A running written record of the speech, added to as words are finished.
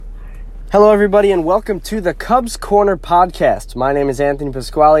Hello, everybody, and welcome to the Cubs Corner podcast. My name is Anthony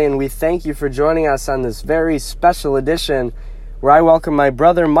Pasquale, and we thank you for joining us on this very special edition where I welcome my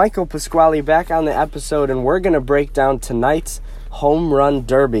brother Michael Pasquale back on the episode, and we're going to break down tonight's Home Run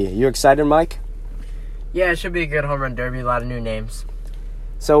Derby. You excited, Mike? Yeah, it should be a good home run derby. A lot of new names.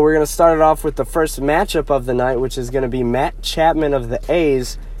 So we're going to start it off with the first matchup of the night, which is going to be Matt Chapman of the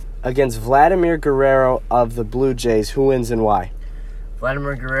A's against Vladimir Guerrero of the Blue Jays. Who wins and why?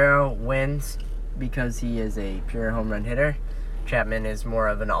 Vladimir Guerrero wins because he is a pure home run hitter. Chapman is more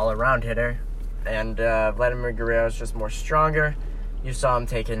of an all-around hitter. And Vladimir Guerrero is just more stronger. You saw him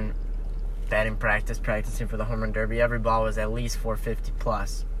taking batting practicing for the home run derby. Every ball was at least 450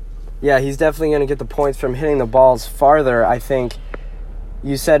 plus. Yeah, he's definitely going to get the points from hitting the balls farther. I think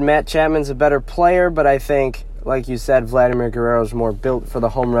you said Matt Chapman's a better player, but I think, like you said, Vladimir Guerrero is more built for the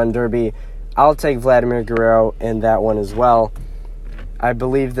home run derby. I'll take Vladimir Guerrero in that one as well. I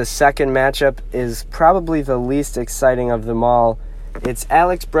believe the second matchup is probably the least exciting of them all. It's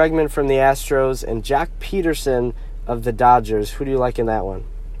Alex Bregman from the Astros and Joc Pederson of the Dodgers. Who do you like in that one?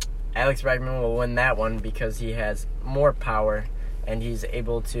 Alex Bregman will win that one because he has more power and he's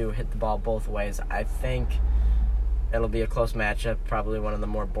able to hit the ball both ways. I think it'll be a close matchup, probably one of the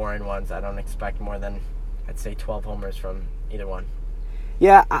more boring ones. I don't expect more than, I'd say, 12 homers from either one.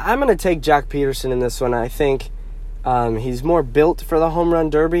 Yeah, I'm going to take Joc Pederson in this one. I think he's more built for the home run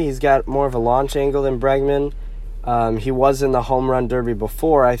derby. He's got more of a launch angle than Bregman. He was in the home run derby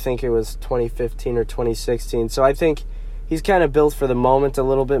before. I think it was 2015 or 2016. So I think he's kind of built for the moment a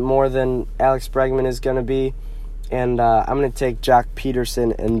little bit more than Alex Bregman is going to be. And I'm going to take Joc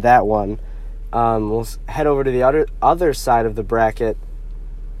Pederson in that one. We'll head over to the other side of the bracket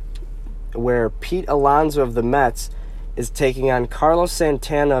where Pete Alonso of the Mets is taking on Carlos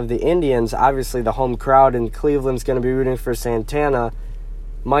Santana of the Indians. Obviously, the home crowd in Cleveland's going to be rooting for Santana.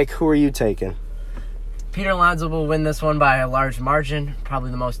 Mike, who are you taking? Peter Alonso will win this one by a large margin.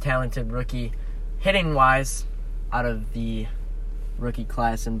 Probably the most talented rookie hitting-wise out of the rookie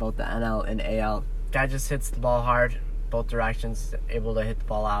class in both the NL and AL. Guy just hits the ball hard, both directions, able to hit the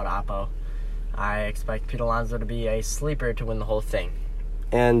ball out, oppo. I expect Pete Alonso to be a sleeper to win the whole thing.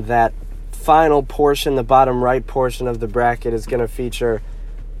 And that final portion, the bottom right portion of the bracket, is going to feature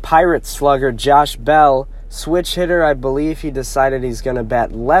Pirate slugger Josh Bell. Switch hitter, I believe he decided he's going to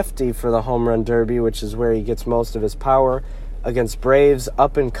bat lefty for the home run derby, which is where he gets most of his power, against Braves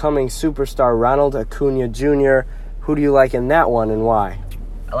up-and-coming superstar Ronald Acuna Jr. Who do you like in that one and why?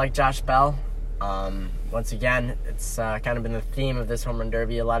 I like Josh Bell. Once again, it's kind of been the theme of this home run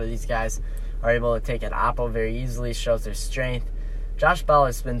derby. A lot of these guys are able to take it oppo very easily, shows their strength. Josh Bell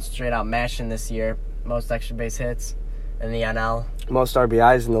has been straight-out mashing this year. Most extra base hits in the NL. Most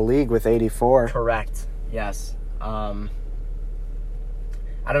RBIs in the league with 84. Correct, yes. I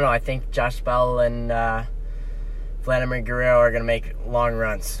don't know. I think Josh Bell and Vladimir Guerrero are going to make long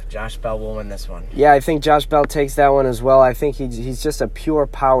runs. Josh Bell will win this one. Yeah, I think Josh Bell takes that one as well. I think he's just a pure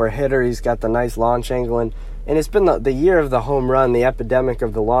power hitter. He's got the nice launch angle. And it's been the year of the home run, the epidemic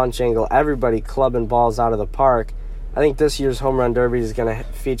of the launch angle. Everybody clubbing balls out of the park. I think this year's home run derby is going to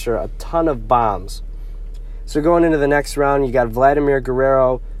feature a ton of bombs. So going into the next round, you got Vladimir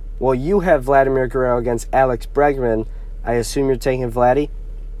Guerrero. Well, you have Vladimir Guerrero against Alex Bregman. I assume you're taking Vladdy?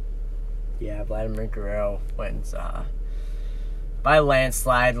 Yeah, Vladimir Guerrero wins by a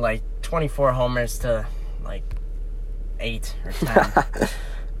landslide, like 24 homers to like 8 or 10.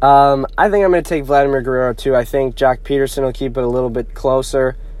 I think I'm going to take Vladimir Guerrero too. I think Joc Pederson will keep it a little bit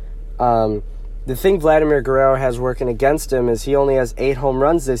closer. The thing Vladimir Guerrero has working against him is he only has 8 home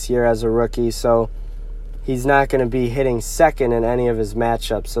runs this year as a rookie, so he's not going to be hitting second in any of his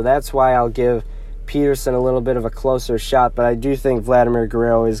matchups. So that's why I'll give Pederson a little bit of a closer shot, but I do think Vladimir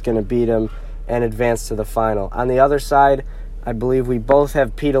Guerrero is going to beat him and advance to the final. On the other side, I believe we both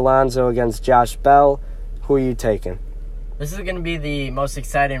have Pete Alonso against Josh Bell. Who are you taking? This is going to be the most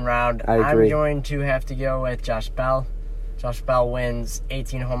exciting round. I agree. I'm going to have to go with Josh Bell. Josh Bell wins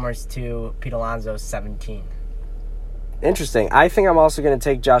 18 homers to Pete Alonso 17. Interesting. I think I'm also going to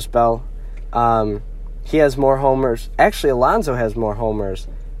take Josh Bell. He has more homers. Actually, Alonso has more homers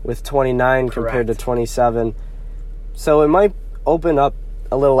with 29 compared to 27. So it might open up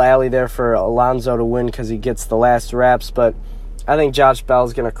a little alley there for Alonso to win because he gets the last reps. But I think Josh Bell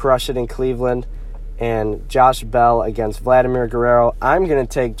is going to crush it in Cleveland. And Josh Bell against Vladimir Guerrero. I'm going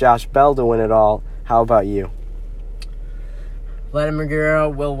to take Josh Bell to win it all. How about you? Vladimir Guerrero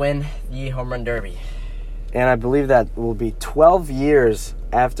will win the home run derby. And I believe that will be 12 years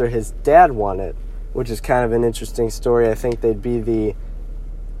after his dad won it, which is kind of an interesting story. I think they'd be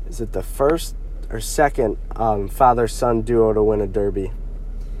the first or second father-son duo to win a derby?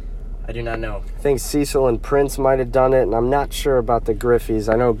 I do not know. I think Cecil and Prince might have done it, and I'm not sure about the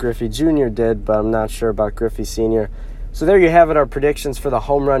Griffies. I know Griffey Jr. did, but I'm not sure about Griffey Sr. So there you have it, our predictions for the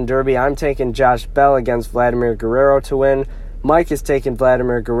Home Run Derby. I'm taking Josh Bell against Vladimir Guerrero to win. Mike is taking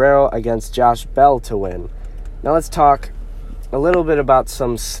Vladimir Guerrero against Josh Bell to win. Now let's talk a little bit about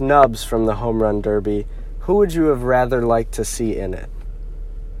some snubs from the Home Run Derby. Who would you have rather liked to see in it?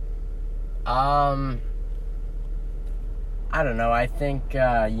 I don't know. I think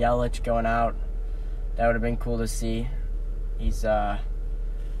Yelich going out, that would have been cool to see. He's a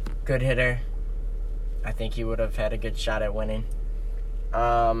good hitter. I think he would have had a good shot at winning.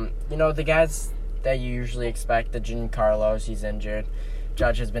 The guys that you usually expect, the Giancarlos, he's injured.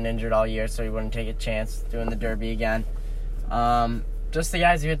 Judge has been injured all year, so he wouldn't take a chance doing the Derby again. Just the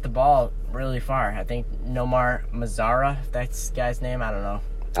guys who hit the ball really far. I think Nomar Mazara, if that's the guy's name, I don't know.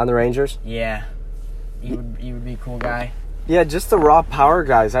 On the Rangers? Yeah. He would be a cool guy. Yeah, just the raw power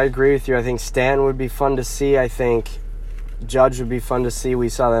guys. I agree with you. I think Stanton would be fun to see. I think Judge would be fun to see. We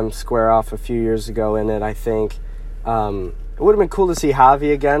saw them square off a few years ago in it, I think. It would have been cool to see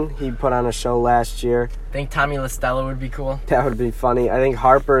Javi again. He put on a show last year. I think Tommy La Stella would be cool. That would be funny. I think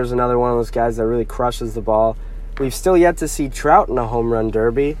Harper is another one of those guys that really crushes the ball. We've still yet to see Trout in a home run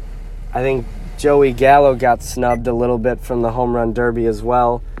derby. I think Joey Gallo got snubbed a little bit from the home run derby as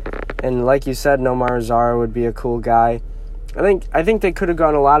well. And like you said, Nomar Mazara would be a cool guy. I think they could have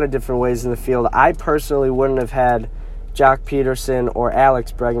gone a lot of different ways in the field. I personally wouldn't have had Jock Peterson or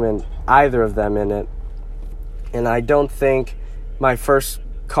Alex Bregman, either of them in it. And I don't think my first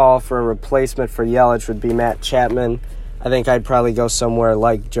call for a replacement for Yelich would be Matt Chapman. I think I'd probably go somewhere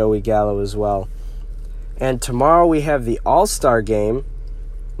like Joey Gallo as well. And tomorrow we have the All-Star Game.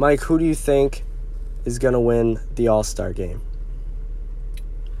 Mike, who do you think is going to win the All-Star Game?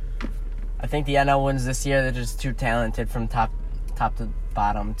 I think the NL wins this year. They're just too talented from top to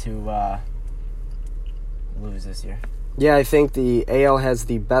bottom to lose this year. Yeah, I think the AL has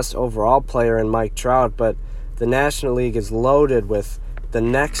the best overall player in Mike Trout, but the National League is loaded with the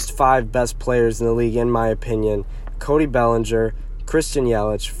next 5 best players in the league, in my opinion. Cody Bellinger, Christian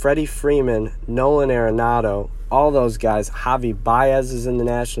Yelich, Freddie Freeman, Nolan Arenado, all those guys. Javi Baez is in the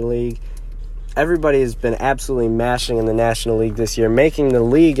National League. Everybody has been absolutely mashing in the National League this year, making the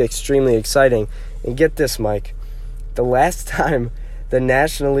league extremely exciting. And get this, Mike. The last time the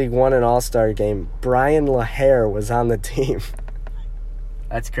National League won an All-Star game, Brian LaHair was on the team.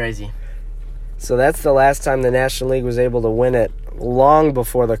 That's crazy. So that's the last time the National League was able to win it, long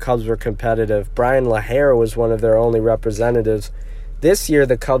before the Cubs were competitive. Brian LaHair was one of their only representatives. This year,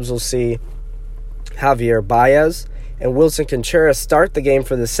 the Cubs will see Javier Baez and Wilson Contreras start the game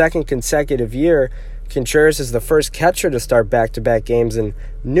for the second consecutive year. Contreras is the first catcher to start back-to-back games in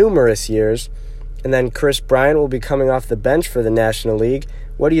numerous years. And then Chris Bryant will be coming off the bench for the National League.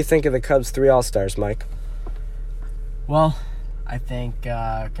 What do you think of the Cubs' 3 All-Stars, Mike? Well, I think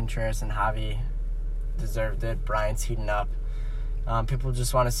Contreras and Javi deserved it. Bryant's heating up. People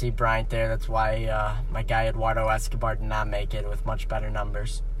just want to see Bryant there. That's why my guy Eduardo Escobar did not make it with much better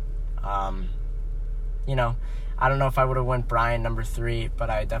numbers. I don't know if I would have went Bryant number 3, but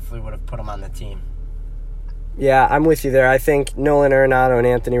I definitely would have put him on the team. Yeah, I'm with you there. I think Nolan Arenado and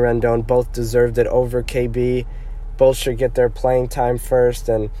Anthony Rendon both deserved it over KB. Both should get their playing time first,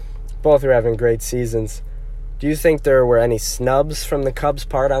 and both are having great seasons. Do you think there were any snubs from the Cubs'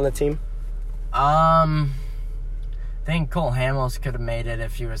 part on the team? I think Cole Hamels could have made it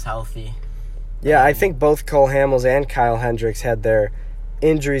if he was healthy. Yeah, I think both Cole Hamels and Kyle Hendricks had their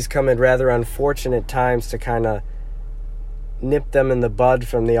injuries come at rather unfortunate times to kind of nip them in the bud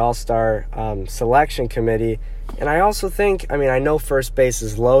from the All-Star selection committee. And I also think, I know first base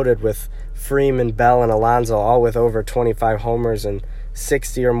is loaded with Freeman, Bell, and Alonso, all with over 25 homers and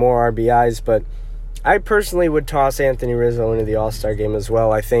 60 or more RBIs, but I personally would toss Anthony Rizzo into the All-Star game as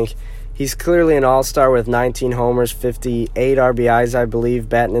well. I think he's clearly an all-star with 19 homers, 58 RBIs, I believe,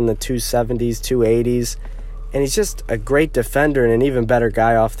 batting in the 270s, 280s. And he's just a great defender and an even better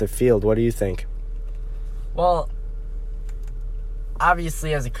guy off the field. What do you think? Well,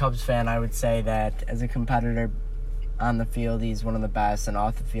 obviously as a Cubs fan, I would say that as a competitor on the field, he's one of the best, and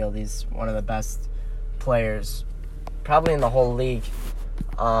off the field, he's one of the best players probably in the whole league.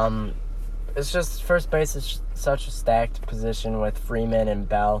 It's just first base is such a stacked position with Freeman and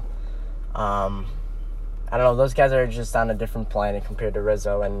Bell. I don't know, those guys are just on a different planet compared to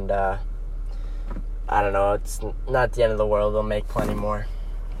Rizzo, and I don't know, it's not the end of the world. They'll make plenty more.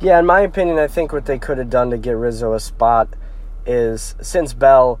 Yeah, in my opinion, I think what they could have done to get Rizzo a spot is, since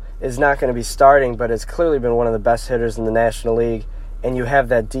Bell is not going to be starting, but has clearly been one of the best hitters in the National League, and you have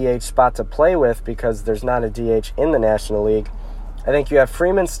that DH spot to play with because there's not a DH in the National League, I think you have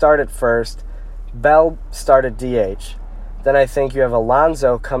Freeman start at first, Bell start at DH. Then I think you have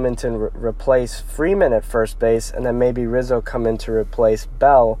Alonso come in to replace Freeman at first base, and then maybe Rizzo come in to replace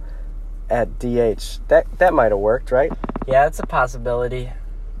Bell at DH. That might have worked, right? Yeah, it's a possibility.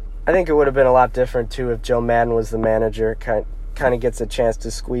 I think it would have been a lot different, too, if Joe Maddon was the manager. Kind of gets a chance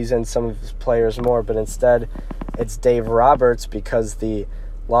to squeeze in some of his players more, but instead it's Dave Roberts because the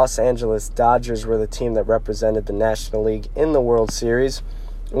Los Angeles Dodgers were the team that represented the National League in the World Series.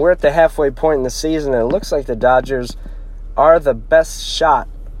 And we're at the halfway point in the season, and it looks like the Dodgers are the best shot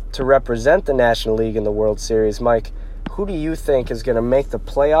to represent the National League in the World Series. Mike, who do you think is going to make the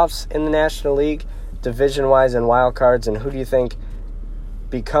playoffs in the National League, division-wise and wild cards, and who do you think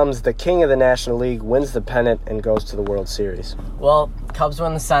becomes the king of the National League, wins the pennant, and goes to the World Series? Well, Cubs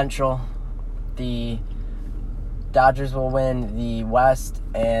win the Central. The Dodgers will win the West,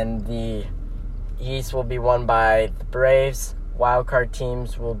 and the East will be won by the Braves. Wild card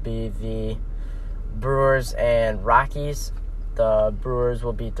teams will be the Brewers and Rockies. The Brewers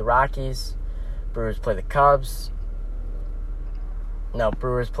will beat the Rockies. Brewers play the Cubs. No,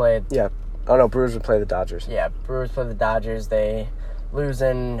 Brewers play... Yeah. Oh, no, Brewers would play the Dodgers. Yeah, Brewers play the Dodgers. They lose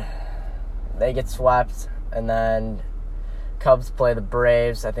and they get swept. And then Cubs play the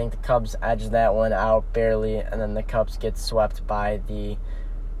Braves. I think the Cubs edge that one out barely. And then the Cubs get swept by the...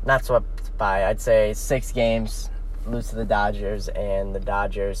 Not swept by, I'd say 6 games. Lose to the Dodgers. And the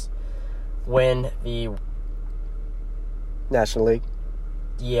Dodgers win the National League?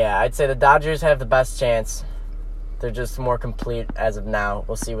 Yeah, I'd say the Dodgers have the best chance. They're just more complete as of now.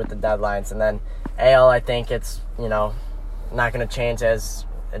 We'll see with the deadlines. And then AL, I think it's, not going to change as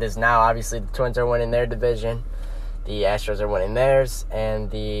it is now. Obviously, the Twins are winning their division. The Astros are winning theirs.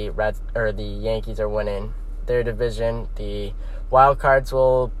 And the Yankees are winning their division. The wild cards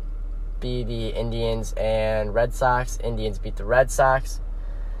will be the Indians and Red Sox. Indians beat the Red Sox.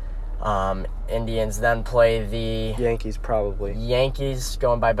 Indians then play the Yankees, probably. Yankees,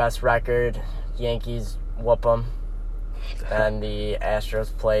 going by best record. Yankees whoop them. And the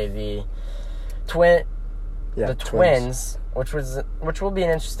Astros play the Twins, which will be an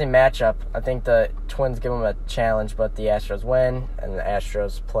interesting matchup. I think the Twins give them a challenge, but the Astros win, and the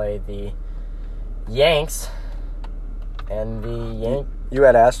Astros play the Yanks. And the You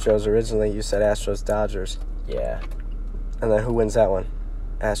had Astros originally. You said Astros Dodgers. Yeah. And then who wins that one?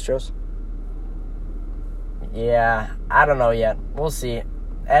 Astros? Yeah, I don't know yet. We'll see.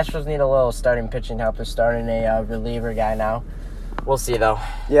 Astros need a little starting pitching help. They're starting a reliever guy now. We'll see, though.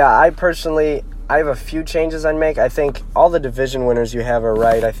 Yeah, I have a few changes I'd make. I think all the division winners you have are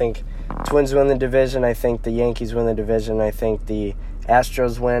right. I think Twins win the division. I think the Yankees win the division. I think the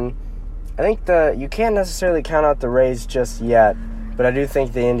Astros win. I think you can't necessarily count out the Rays just yet, but I do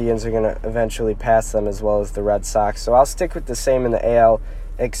think the Indians are going to eventually pass them as well as the Red Sox. So I'll stick with the same in the AL,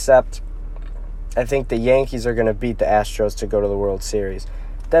 except I think the Yankees are going to beat the Astros to go to the World Series.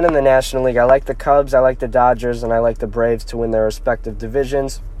 Then in the National League, I like the Cubs, I like the Dodgers, and I like the Braves to win their respective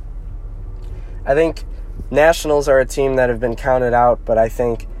divisions. I think Nationals are a team that have been counted out, but I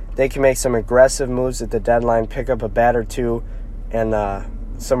think they can make some aggressive moves at the deadline, pick up a bat or two, and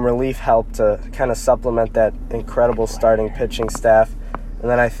some relief help to kind of supplement that incredible starting pitching staff. And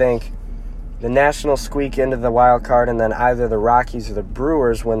then I think the Nationals squeak into the wild card, and then either the Rockies or the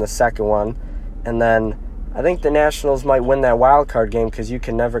Brewers win the second one. And then I think the Nationals might win that wild card game because you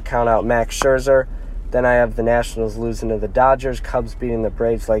can never count out Max Scherzer. Then I have the Nationals losing to the Dodgers, Cubs beating the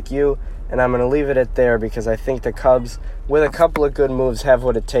Braves like you. And I'm going to leave it at there because I think the Cubs, with a couple of good moves, have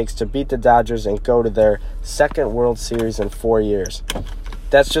what it takes to beat the Dodgers and go to their second World Series in 4 years.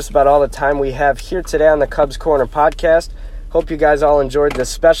 That's just about all the time we have here today on the Cubs Corner podcast. Hope you guys all enjoyed this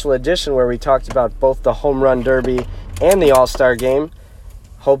special edition where we talked about both the Home Run Derby and the All-Star Game.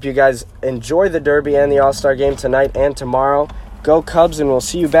 Hope you guys enjoy the Derby and the All-Star Game tonight and tomorrow. Go Cubs, and we'll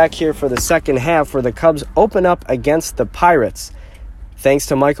see you back here for the second half where the Cubs open up against the Pirates. Thanks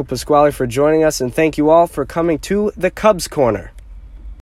to Michael Pasquale for joining us, and thank you all for coming to the Cubs Corner.